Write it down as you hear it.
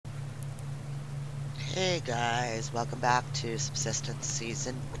Hey guys, welcome back to Subsistence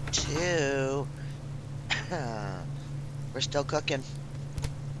Season 2. We're still cooking.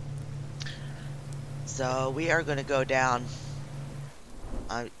 So we are going to go down.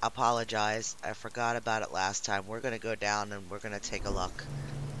 I apologize. I forgot about it last time. We're going to go down and we're going to take a look.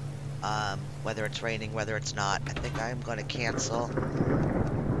 Whether it's raining, whether it's not. I think I'm going to cancel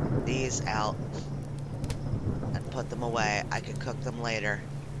these out and put them away. I can cook them later.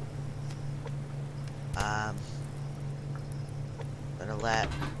 I'm going to let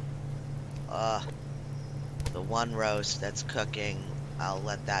the one roast that's cooking, I'll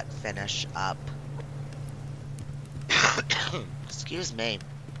let that finish up. Excuse me.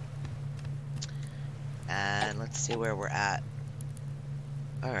 And let's see where we're at.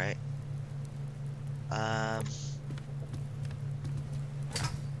 Alright.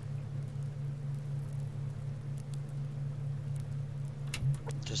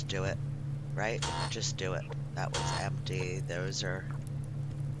 Just do it. Right? Just do it. That was empty. Those are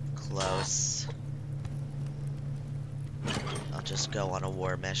close. I'll just go on a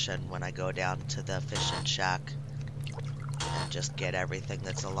war mission when I go down to the fishing shack and just get everything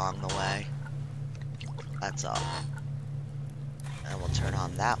that's along the way. That's all. And we'll turn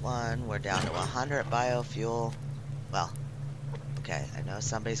on that one. We're down to 100 biofuel. Well, okay, I know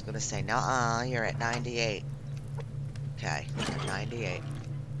somebody's gonna say, "Nuh-uh, you're at 98. Okay, at 98.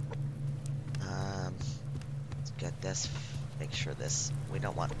 Let's get this, make sure this, we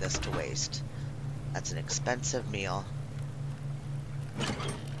don't want this to waste. That's an expensive meal.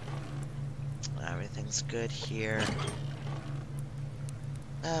 Everything's good here.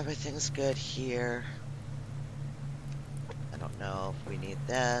 Everything's good here. I don't know if we need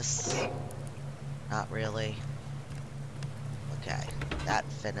this. Not really. Okay, that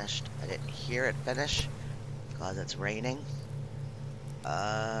finished. I didn't hear it finish because it's raining.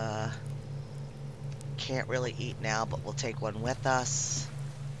 Can't really eat now, but we'll take one with us.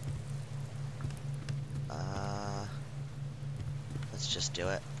 Let's just do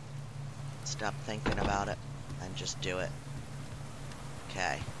it. Stop thinking about it and just do it.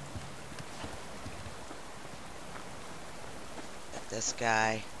 Okay. Get this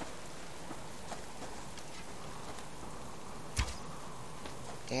guy.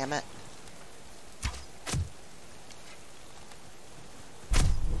 Damn it.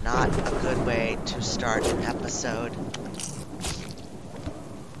 Not a good way to start an episode.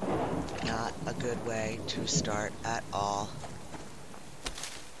 Not a good way to start at all.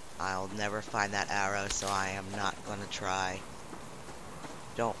 I'll never find that arrow, so I am not gonna try.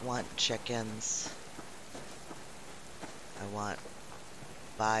 Don't want chickens. I want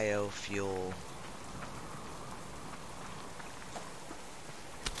biofuel.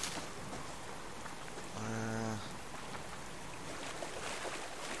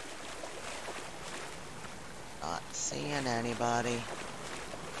 Not seeing anybody,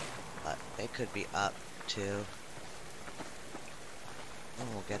 but they could be up too. Oh,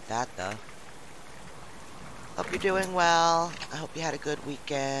 we'll get that though. Hope you're doing well. I hope you had a good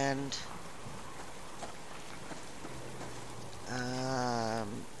weekend.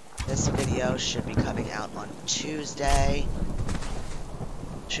 This video should be coming out on Tuesday.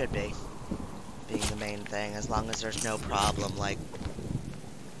 Should be. Being the main thing, as long as there's no problem like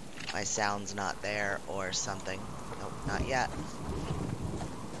my sound's not there or something. Nope, not yet.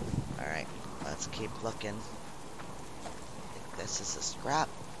 Alright, let's keep looking. I think this is a scrap.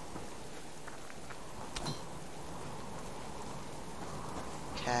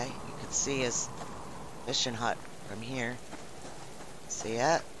 Okay, you can see his fishing hut from here. See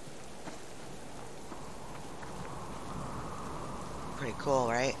it? Pretty cool,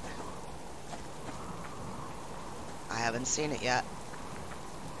 right? I haven't seen it yet.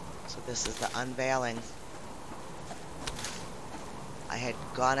 So this is the unveiling. I had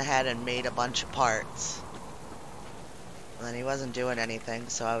gone ahead and made a bunch of parts. And then he wasn't doing anything,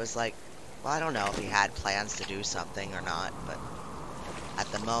 so I was like, well, I don't know if he had plans to do something or not, but at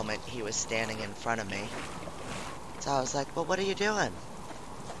the moment he was standing in front of me. So I was like, well, what are you doing?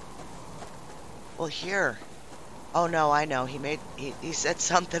 Well, here. Oh no, I know. He said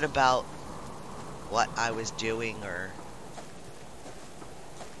something about what I was doing, or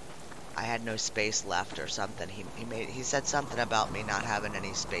I had no space left or something. He said something about me not having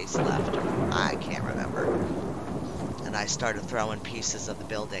any space left. I can't remember. And I started throwing pieces of the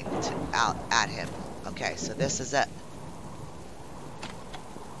building out at him. Okay, so this is it.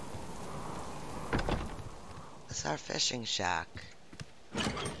 It's our fishing shack.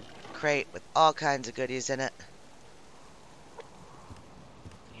 Crate with all kinds of goodies in it.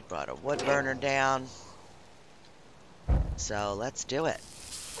 He brought a wood burner down. So let's do it.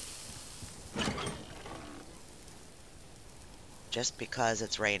 just because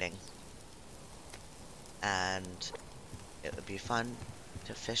it's raining. And it would be fun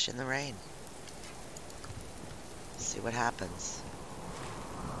to fish in the rain. See what happens.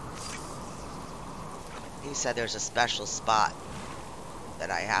 He said there's a special spot that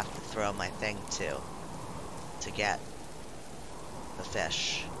I have to throw my thing to get the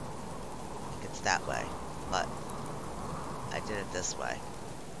fish. I think it's that way, but I did it this way.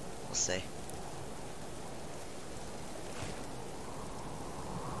 We'll see.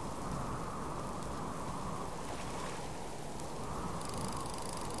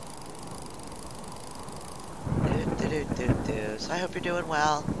 So I hope you're doing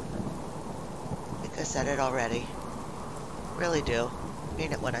well. I think I said it already. Really do.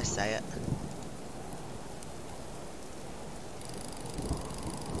 Mean it when I say it.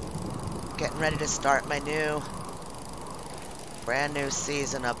 Getting ready to start my brand new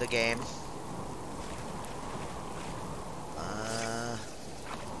season of the game.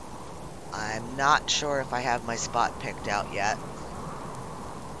 I'm not sure if I have my spot picked out yet.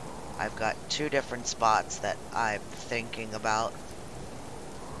 I've got 2 different spots that I'm thinking about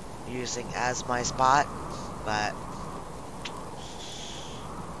using as my spot, but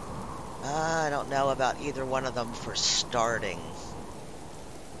I don't know about either one of them for starting.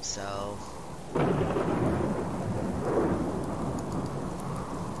 So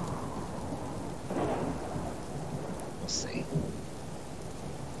we'll see.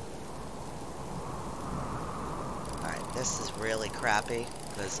 Alright, this is really crappy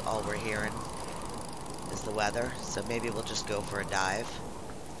because all we're hearing is the weather, so maybe we'll just go for a dive.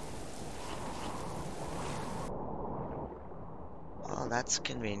 Oh, that's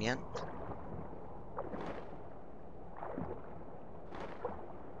convenient.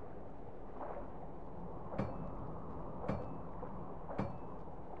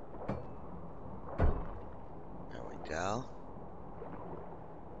 There we go.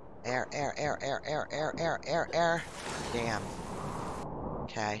 Air. Damn.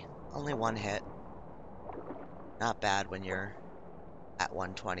 Okay, only 1 hit. Not bad when you're at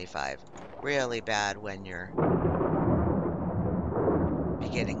 125. Really bad when you're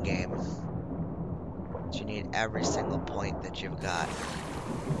beginning game. You need every single point that you've got.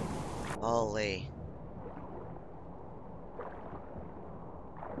 Holy.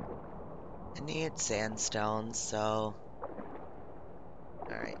 I need sandstone, so...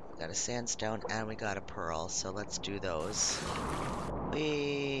 Alright, we got a sandstone and we got a pearl, so let's do those.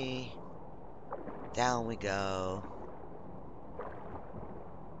 Down we go.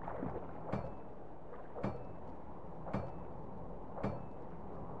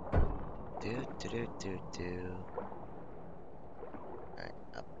 Alright,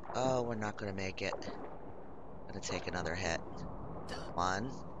 up. Oh, we're not gonna make it. Gonna take another hit.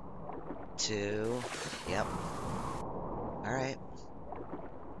 1, 2, yep. Alright.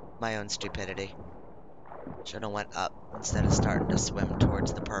 My own stupidity. Should have went up instead of starting to swim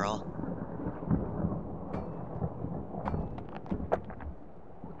towards the pearl.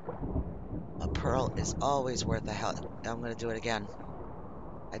 A pearl is always worth a health. I'm gonna do it again.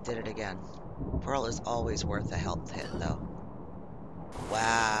 I did it again. Pearl is always worth a health hit, though.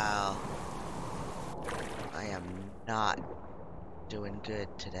 Wow. I am not doing good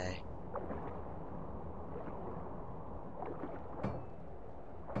today.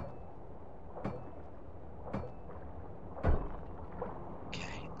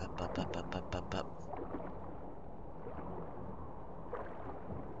 Okay, up.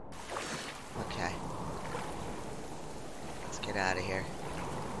 Okay. Let's get out of here.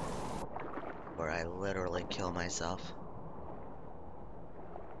 Or I literally kill myself.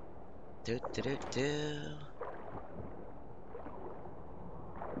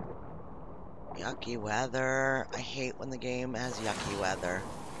 Yucky weather. I hate when the game has yucky weather.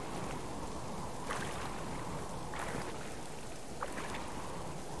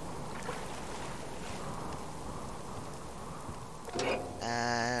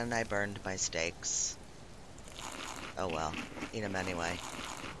 And I burned my steaks. Oh well, eat them anyway.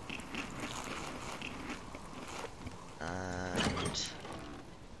 And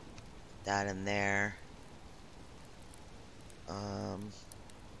that in there.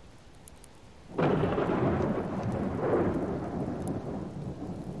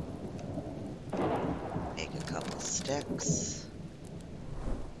 Make a couple sticks.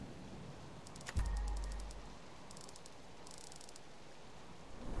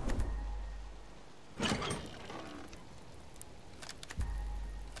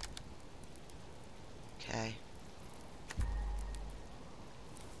 Okay.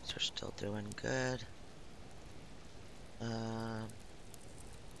 So we're still doing good.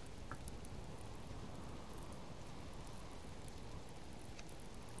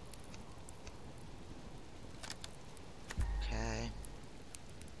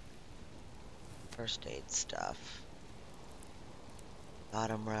 First aid stuff.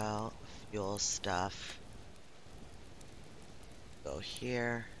 Bottom row, fuel stuff. Go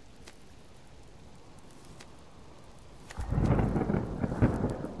here.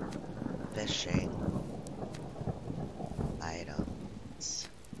 Fishing. Items.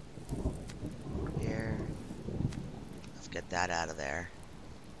 Here. Let's get that out of there.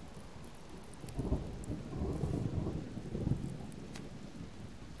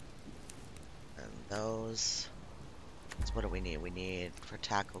 And those. So what do we need? We need for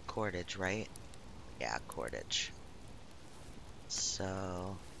tackle cordage, right? Yeah, cordage.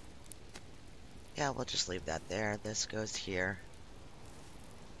 So, yeah, we'll just leave that there. This goes here.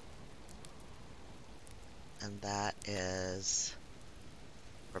 And that is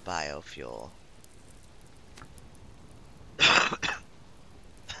for biofuel.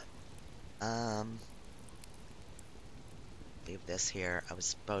 Leave this here. I was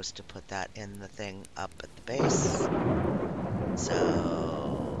supposed to put that in the thing up at the base.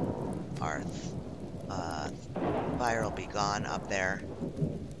 So, our fire will be gone up there.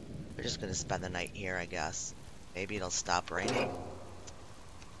 We're just gonna spend the night here, I guess. Maybe it'll stop raining.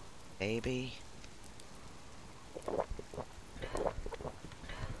 Maybe.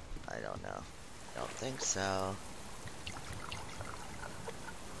 I don't know. Don't think so.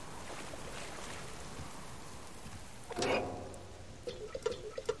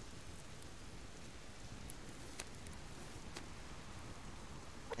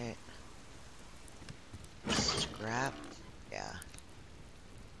 Okay. Scrap. Yeah.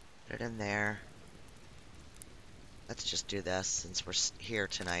 Put it in there. Let's just do this since we're here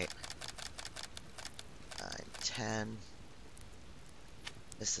tonight. 9, 10.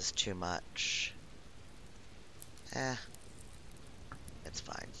 This is too much. It's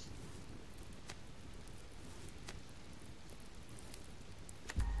fine.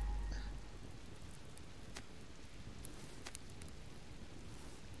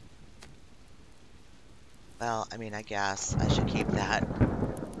 Well, I mean, I guess I should keep that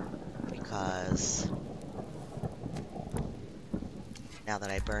because now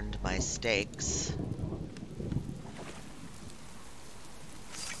that I burned my steaks,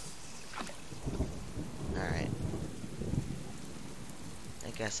 alright.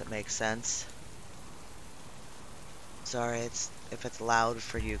 I guess it makes sense. Sorry if it's loud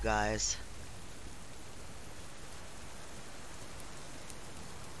for you guys.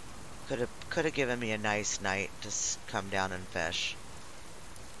 Could have given me a nice night to come down and fish.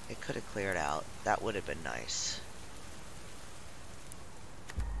 It could have cleared out. That would have been nice.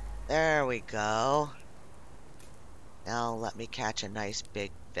 There we go. Now let me catch a nice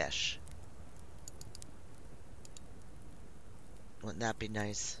big fish. Wouldn't that be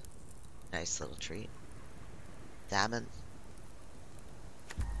nice? Nice little treat. Salmon.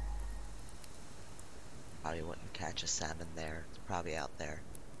 Probably wouldn't catch a salmon there. It's probably out there.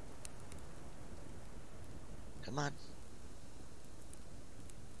 Come on.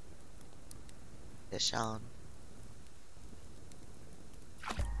 Fish on.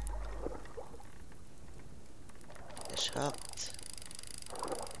 Fish hooked.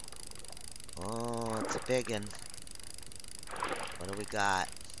 Oh, it's a big one. What do we got?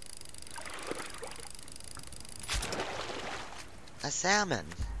 A salmon.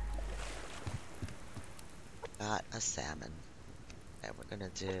 Got a salmon. Okay, we're gonna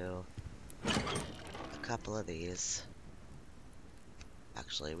do a couple of these.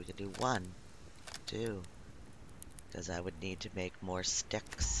 Actually, we could do 1, 2, because I would need to make more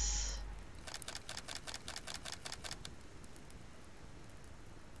sticks.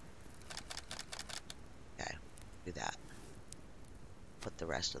 Okay, do that. Put the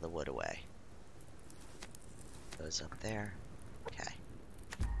rest of the wood away. Goes up there. Okay.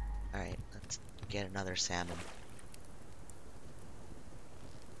 Alright, let's get another salmon.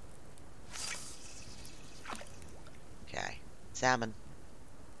 Okay, salmon.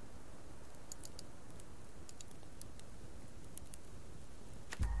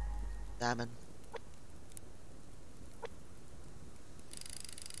 Salmon.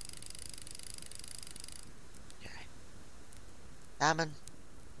 Okay. Salmon.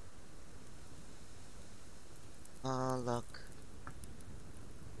 Oh, look.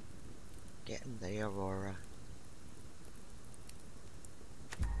 Getting the aurora.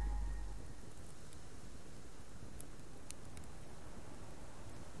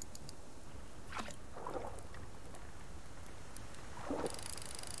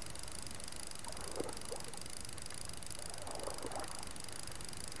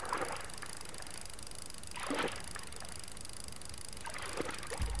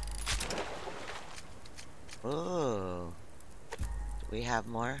 Ooh. Do we have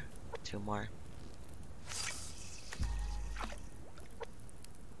more? 2 more.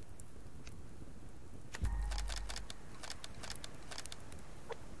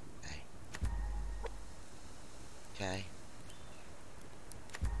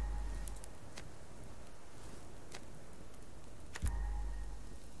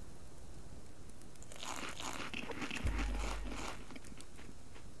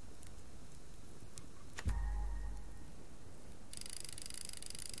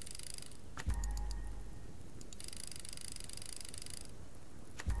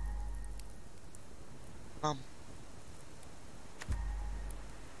 Um,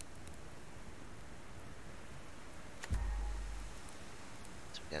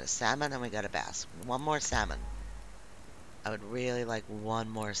 so we got a salmon and we got a bass. One more salmon. I would really like one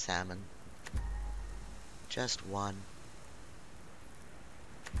more salmon. Just one.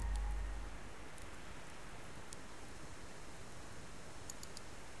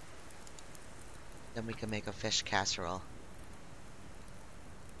 Then we can make a fish casserole.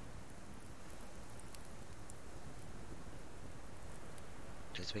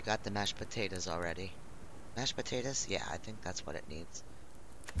 Because we got the mashed potatoes already. Mashed potatoes? Yeah, I think that's what it needs.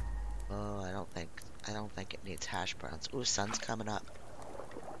 Oh, I don't think it needs hash browns. Ooh, sun's coming up.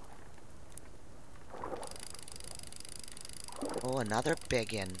 Oh, another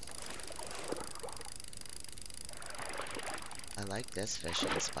biggin. I like this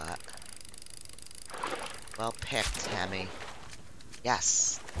fishing spot. Well picked, Hammy.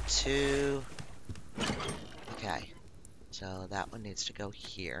 Yes, 2. Okay, so that one needs to go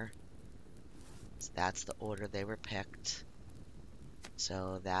here. So that's the order they were picked.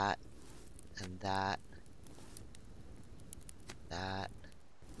 So that and that, that.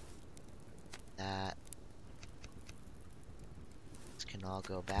 This can all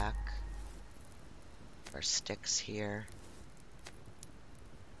go back. Our sticks here.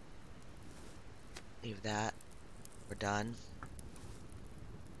 Leave that. We're done.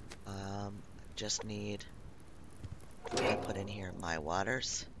 Just need. I put in here my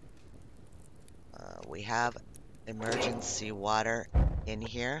waters. We have emergency water in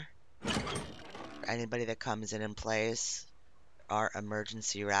here. For anybody that comes in and plays, there are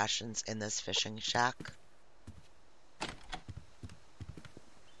emergency rations in this fishing shack.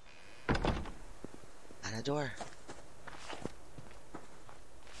 And a door.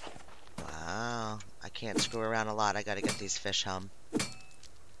 Wow, I can't screw around a lot. I gotta get these fish home.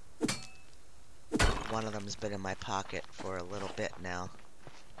 One of them's been in my pocket for a little bit now.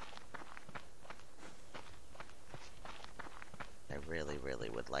 I really, really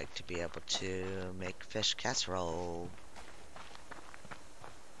would like to be able to make fish casserole.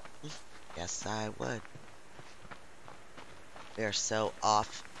 Yes, I would. We are so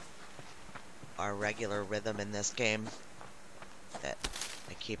off our regular rhythm in this game that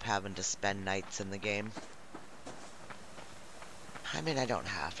I keep having to spend nights in the game. I mean, I don't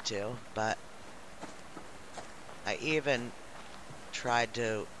have to, but I even tried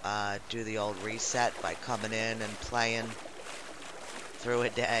to do the old reset by coming in and playing through a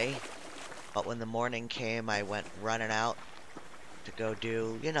day. But when the morning came, I went running out to go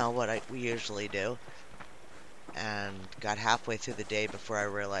do, you know, what we usually do. And got halfway through the day before I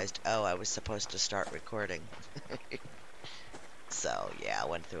realized, oh, I was supposed to start recording. So, yeah, I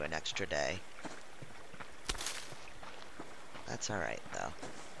went through an extra day. That's alright, though.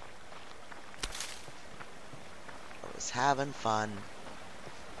 I was having fun.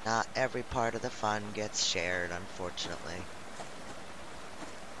 Not every part of the fun gets shared, unfortunately.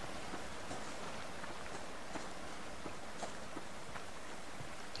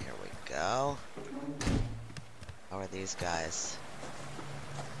 Here we go. How are these guys?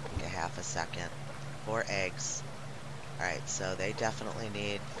 Take a half a second. 4 eggs. Alright, so they definitely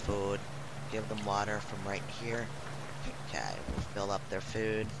need food. Give them water from right here. Okay, we'll fill up their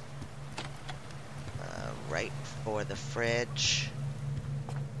food. Right for the fridge.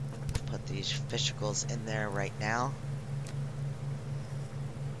 Put these fishicles in there right now.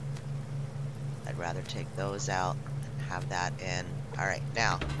 I'd rather take those out and have that in. Alright,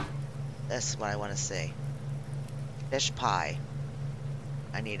 now, this is what I want to see. Fish pie.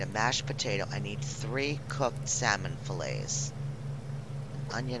 I need a mashed potato. I need 3 cooked salmon fillets.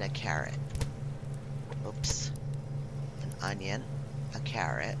 An onion, a carrot. Oops. An onion, a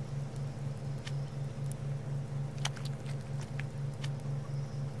carrot.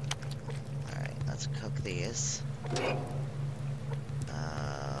 Alright, let's cook these.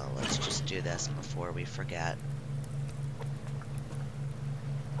 Let's just do this before we forget.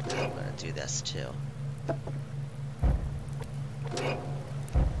 I'm gonna do this too.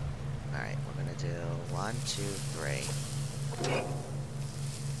 Alright, we're gonna do 1, 2, 3.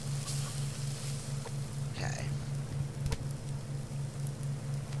 Okay.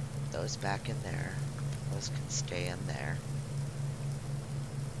 Those back in there. Those can stay in there.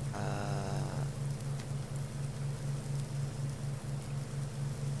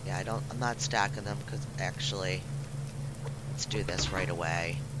 Yeah, I'm not stacking them because actually, let's do this right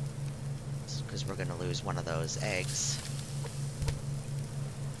away. Because we're gonna lose one of those eggs.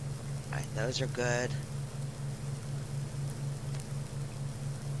 Alright, those are good.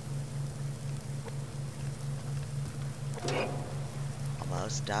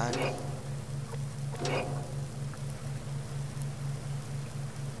 Almost done.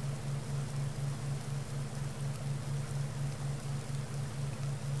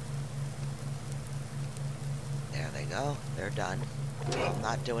 There they go. They're done. Well, I'm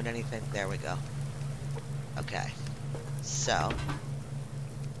not doing anything. There we go. Okay. So,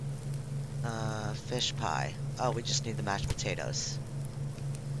 fish pie. Oh, we just need the mashed potatoes.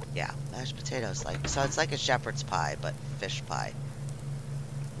 Yeah, mashed potatoes. Like, so it's like a shepherd's pie, but fish pie.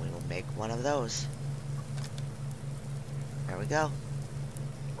 We will make one of those. There we go.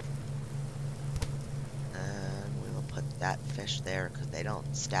 And we will put that fish there because they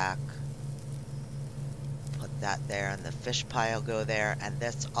don't stack. Put that there, and the fish pie will go there, and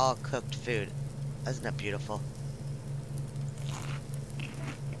that's all cooked food. Isn't it beautiful?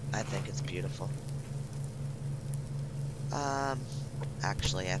 I think it's beautiful.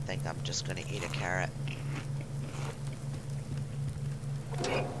 Actually, I think I'm just gonna eat a carrot.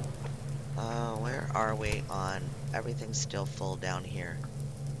 Where are we on? Everything's still full down here.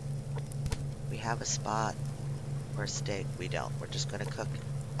 We have a spot for a steak. We don't. We're just gonna cook.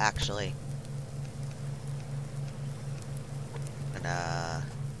 Actually, gonna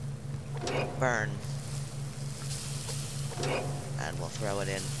burn, and we'll throw it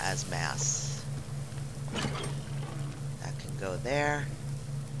in as mass. That can go there.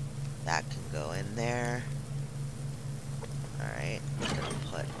 That can go in there. Alright, I'm gonna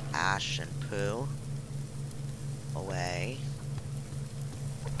put ash and poo away.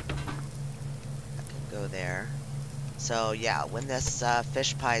 That can go there. So yeah, when this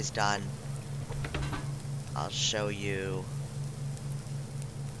fish pie's done, I'll show you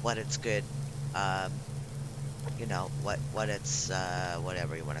what it's good, you know, what its,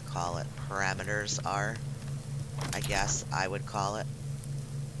 whatever you want to call it, parameters are, I guess I would call it.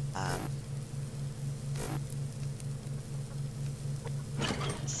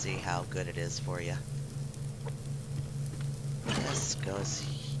 See how good it is for you. This goes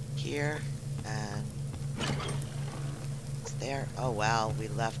here, and it's there. Oh wow, we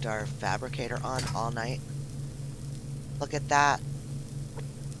left our fabricator on all night. Look at that.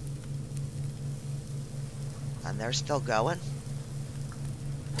 And they're still going.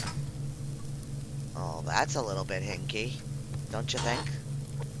 Oh, that's a little bit hinky, don't you think?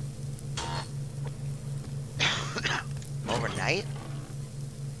 Overnight?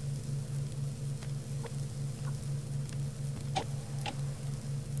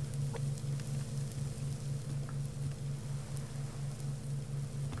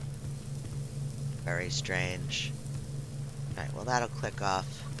 Very strange. Alright, well that'll click off.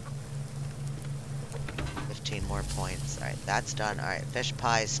 15 more points. Alright, that's done. Alright, fish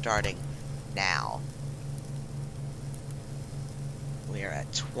pie is starting now. We are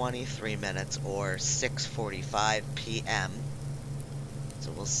at 23 minutes or 6:45 p.m.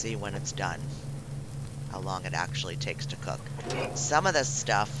 So we'll see when it's done. How long it actually takes to cook. Some of this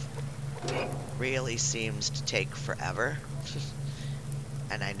stuff really seems to take forever.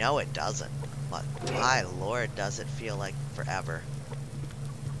 And I know it doesn't. But my lord, does it feel like forever.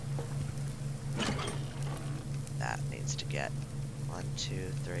 That needs to get 1, 2,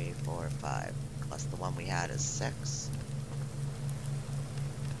 3, 4, 5. Plus the one we had is 6.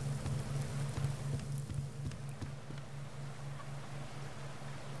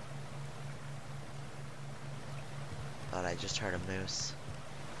 Thought I just heard a moose.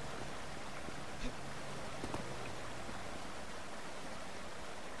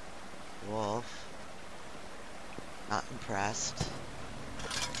 Wolf. Not impressed.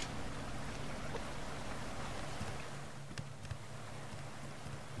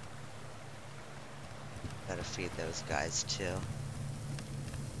 Gotta feed those guys too.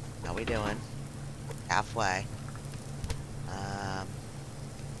 How we doing? Halfway.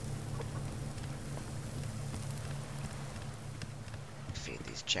 Feed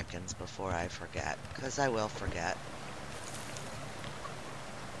these chickens before I forget, because I will forget.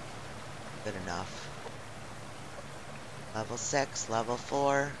 Good enough. Level 6, level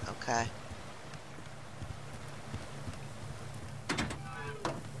 4, okay.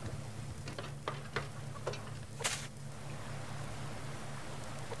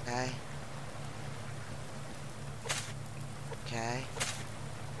 Okay. Okay.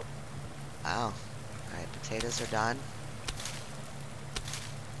 Wow. Alright, potatoes are done.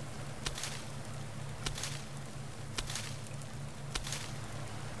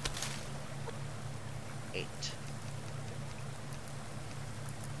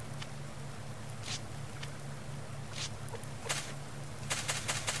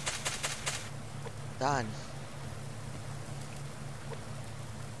 Done.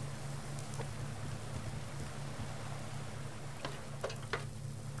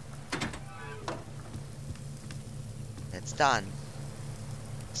 it's done.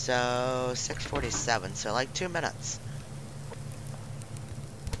 So 6:47, so like 2 minutes.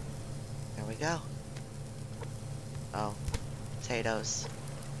 There we go. Oh, potatoes.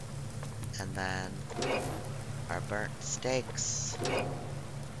 And then our burnt steaks.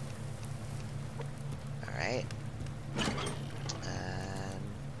 Alright. And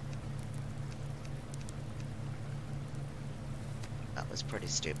that was pretty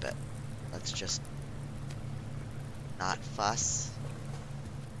stupid. Let's just not fuss.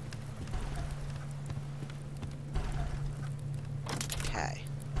 Okay.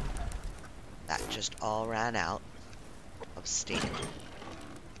 That just all ran out of steam.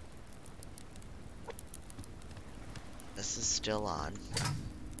 This is still on.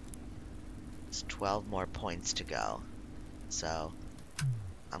 It's 12 more points to go. So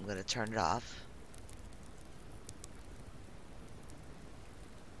I'm gonna turn it off.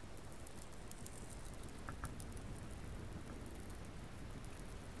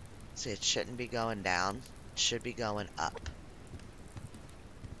 See, it shouldn't be going down. It should be going up.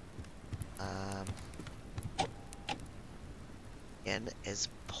 In is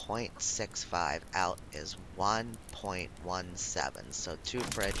 0.65. Out is 1.17. So 2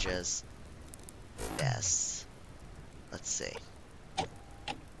 fridges. Yes. Let's see.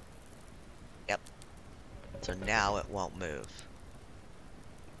 Yep. So now it won't move.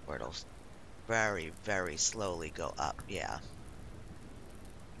 Or it'll very, very slowly go up. Yeah.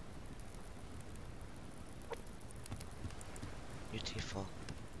 Beautiful.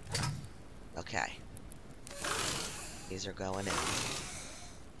 Okay. These are going in.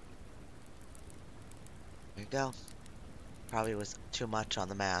 There you go. Probably was too much on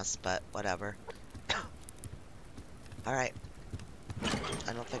the mass, but whatever. Alright.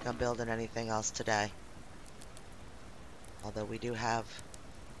 I don't think I'm building anything else today. Although we do have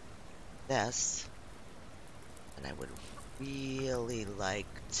this. And I would really like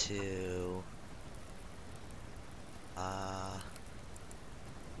to...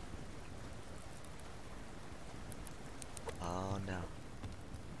 Oh no.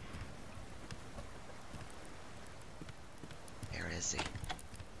 Where is he?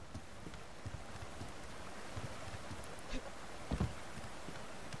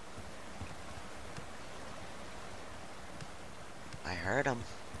 I heard him.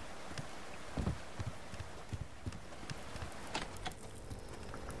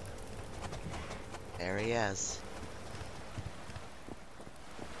 There he is.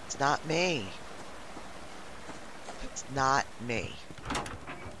 It's not me. It's not me.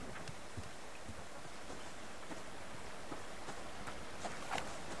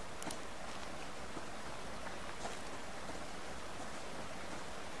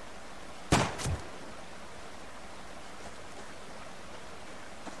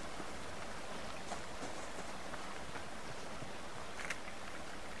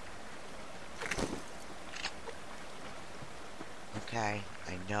 Okay,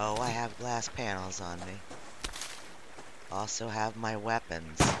 I know I have glass panels on me. Also have my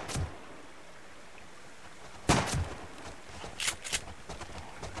weapons.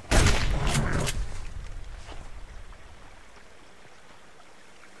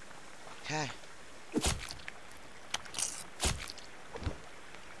 Okay.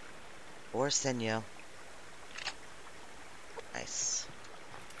 Or sinew. Nice.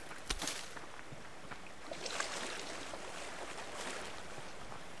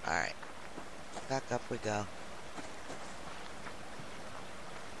 Alright. Back up we go.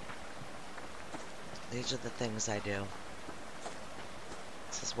 These are the things I do.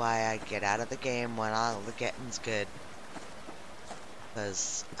 This is why I get out of the game when all the getting's good.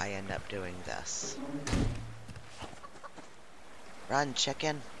 Because I end up doing this. Run,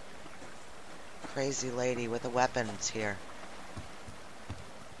 chicken. Crazy lady with the weapons here.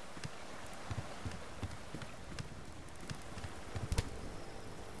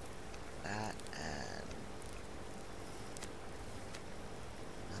 That and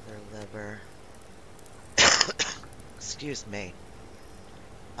another liver. Excuse me.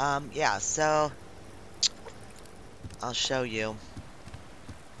 Yeah, so I'll show you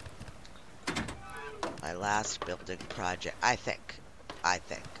my last building project. I think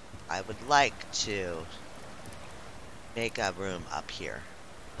I would like to make a room up here,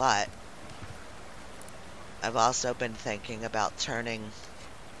 but I've also been thinking about turning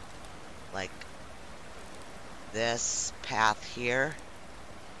like this path here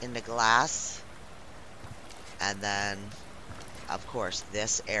into glass, and then of course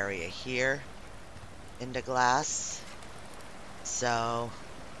this area here into glass. So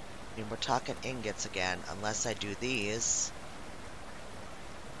I mean, we're talking ingots again, unless I do these.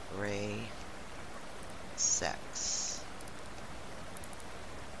 3, 6.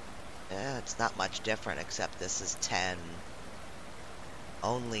 It's not much different, except this is 10,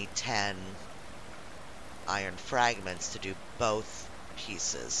 only 10 iron fragments to do both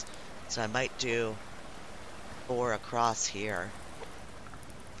pieces. So I might do 4 across here.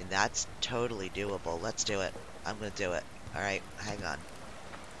 And that's totally doable. Let's do it. I'm gonna do it. Alright, hang on.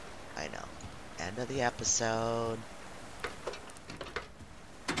 I know. End of the episode.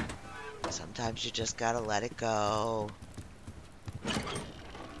 Sometimes you just gotta let it go.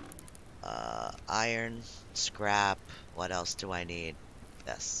 Iron, scrap. What else do I need?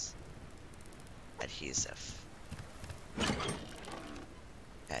 This. Adhesive.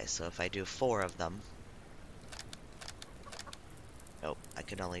 Okay, so if I do 4 of them. Nope, I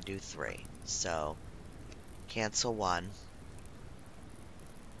can only do 3. So, cancel 1.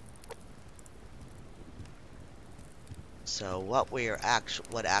 So what we are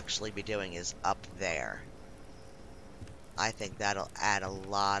would actually be doing is up there. I think that'll add a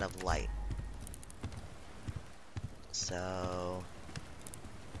lot of light. So,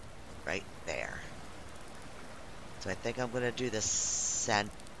 right there. So I think I'm gonna do the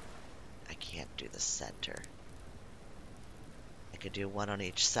I can't do the center. I could do 1 on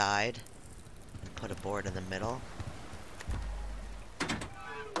each side and put a board in the middle.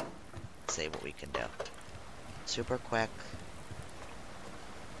 See what we can do. Super quick.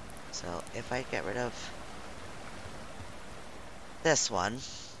 So if I get rid of this one,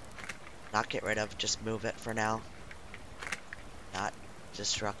 not get rid of, just move it for now. Not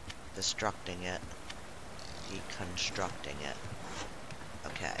destructing it. Deconstructing it.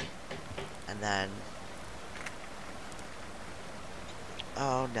 Okay. And then...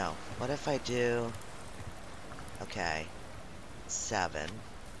 oh no. What if I do... okay. 7.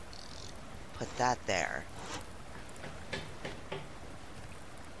 Put that there.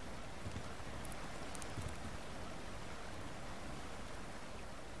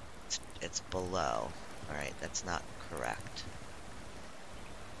 It's below. Alright, that's not correct.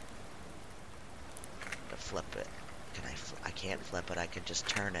 Flip it. Can I can't flip it, I can just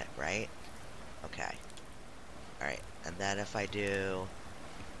turn it, right? Okay. Alright, and then if I do...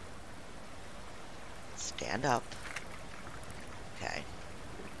 stand up. Okay.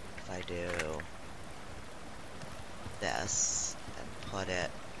 If I do... this, and put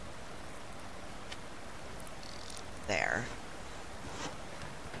it... there.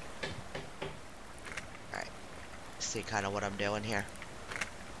 Alright. See kind of what I'm doing here?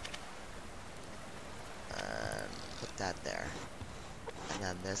 Put that there. And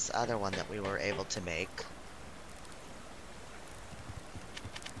then this other one that we were able to make.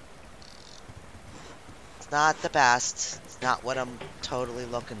 It's not the best. It's not what I'm totally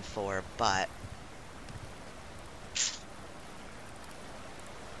looking for, but...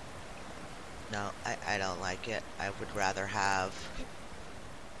 no, I don't like it. I would rather have...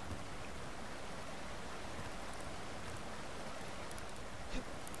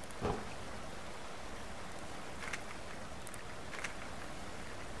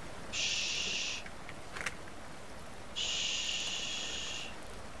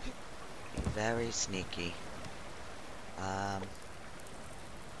 very sneaky. I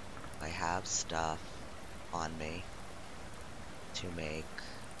have stuff on me to make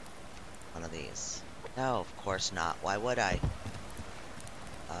one of these. No, of course not. Why would I?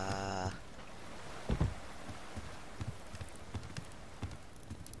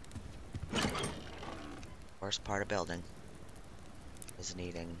 Worst part of building is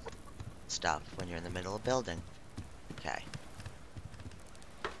needing stuff when you're in the middle of building. Okay.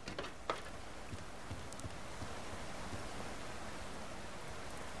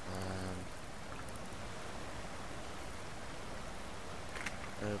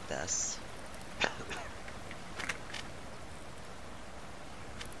 Move this.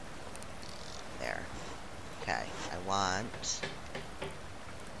 There. Okay, I want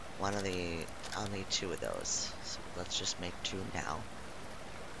one of the... I'll need 2 of those. So let's just make 2 now.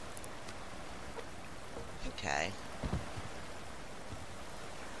 Okay.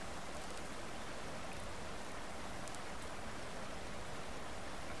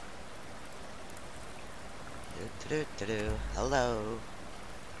 Hello.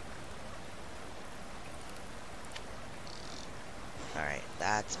 Alright,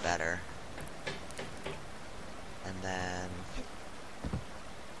 that's better. And then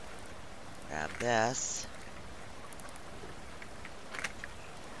grab this.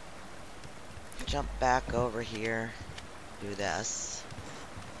 Jump back over here. Do this.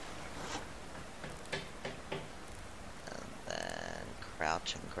 And then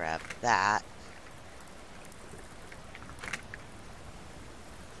crouch and grab that.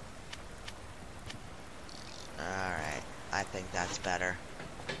 Alright, I think that's better.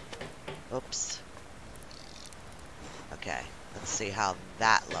 Oops. Okay, let's see how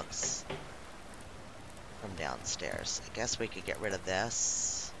that looks from downstairs. I guess we could get rid of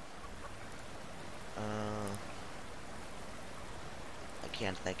this. I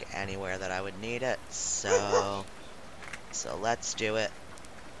can't think of anywhere that I would need it, so let's do it.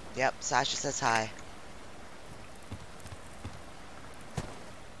 Yep, Sasha says hi.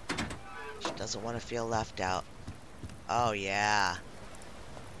 She doesn't want to feel left out. Oh, yeah.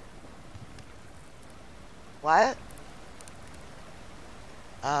 What?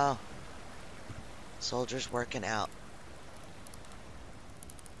 Oh. Soldiers working out.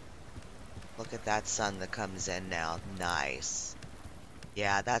 Look at that sun that comes in now. Nice.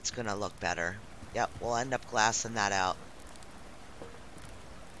 Yeah, that's gonna look better. Yep, we'll end up glassing that out.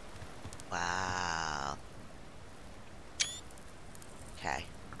 Wow. Okay.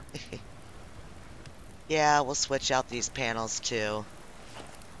 Yeah, we'll switch out these panels too.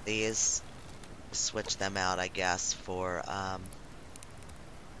 These. Switch them out, I guess, for,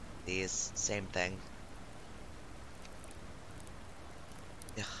 these. Same thing.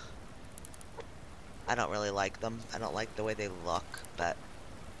 Ugh. I don't really like them. I don't like the way they look, but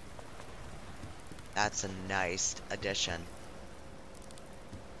that's a nice addition.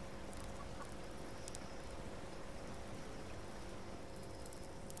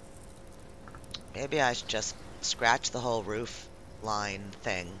 Maybe I should just scratch the whole roof line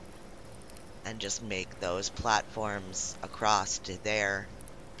thing and just make those platforms across to there,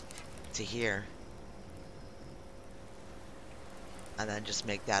 to here. And then just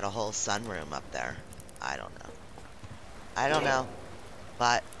make that a whole sunroom up there. I don't know. I don't know.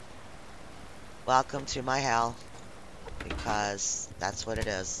 But welcome to my hell, because that's what it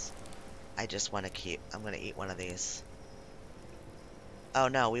is. I just want to keep. I'm going to eat one of these. Oh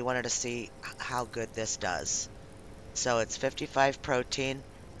no, we wanted to see how good this does. So it's 55 protein,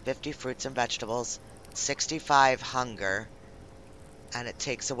 50 fruits and vegetables, 65 hunger, and it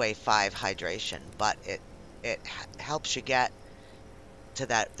takes away 5 hydration. But it helps you get to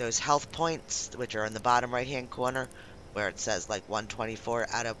those health points, which are in the bottom right hand corner, where it says like 124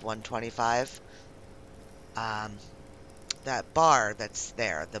 out of 125. That bar that's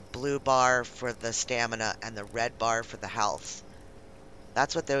there, the blue bar for the stamina and the red bar for the health.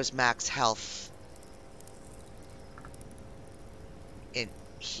 That's what those max health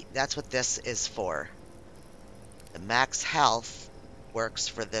that's what this is for. The max health works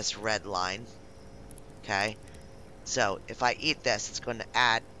for this red line. Okay? So if I eat this, it's going to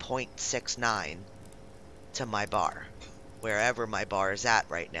add 0.69 to my bar. Wherever my bar is at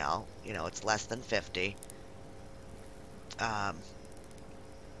right now. You know, it's less than 50. And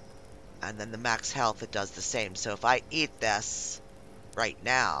then the max health, it does the same. So if I eat this right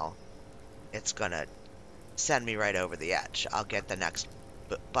now, it's going to send me right over the edge. I'll get the next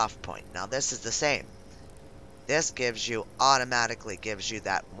buff point. Now this is the same. This automatically gives you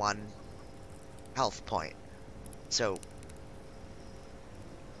that 1 health point. So,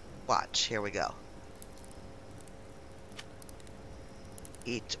 watch, here we go.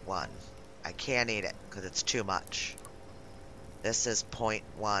 Eat 1. I can't eat it, because it's too much. This is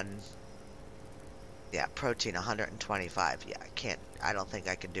 0.1. Yeah, protein 125. Yeah, I don't think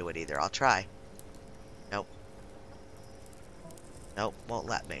I can do it either. I'll try. Nope. Nope, won't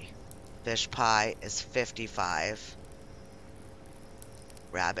let me. Fish pie is 55.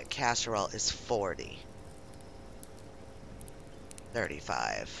 Rabbit casserole is 40.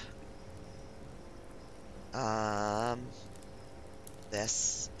 35.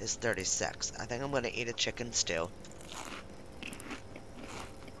 This is 36. I think I'm gonna eat a chicken stew.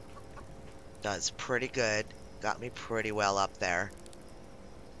 Does pretty good. Got me pretty well up there.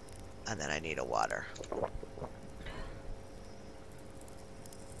 And then I need a water.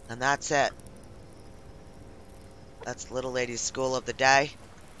 And that's it. That's Little Lady's School of the Day.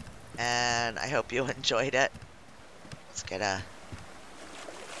 And I hope you enjoyed it. Let's get a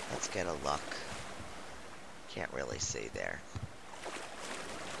look. Can't really see there.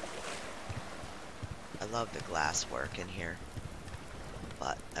 I love the glass work in here.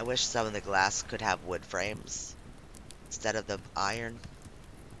 But I wish some of the glass could have wood frames instead of the iron.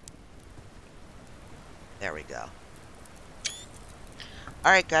 There we go.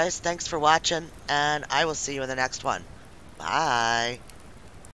 Alright guys, thanks for watching, and I will see you in the next one. Bye!